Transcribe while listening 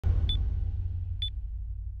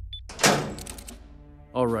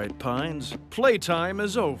All right, Pines. Playtime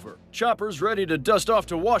is over. Chopper's ready to dust off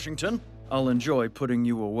to Washington. I'll enjoy putting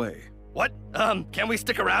you away. What? Can we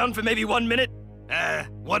stick around for maybe 1 minute?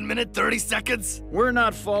 1 minute, 30 seconds? We're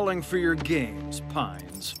not falling for your games,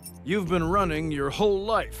 Pines. You've been running your whole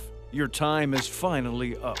life. Your time is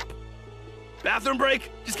finally up. Bathroom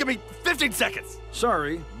break? Just give me 15 seconds.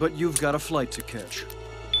 Sorry, but you've got a flight to catch.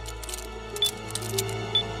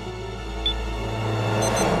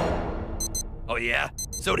 Oh yeah?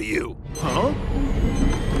 So do you. Huh?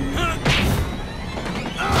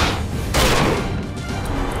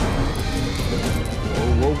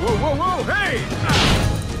 Whoa, whoa, whoa, whoa, whoa, hey!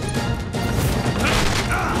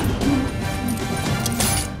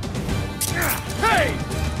 Hey!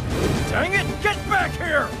 Dang it, get back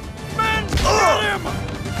here! Men, get him!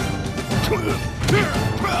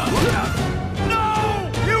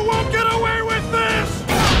 No! You won't get away with this!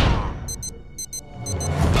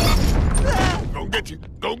 Go get you!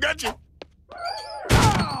 Go get you!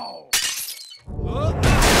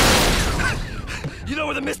 You know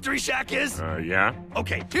where the mystery shack is? Yeah?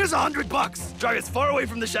 Okay, here's $100. Drive as far away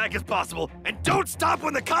from the shack as possible, and don't stop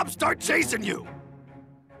when the cops start chasing you!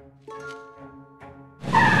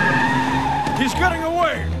 He's getting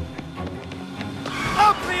away!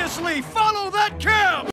 Obviously, follow that cab!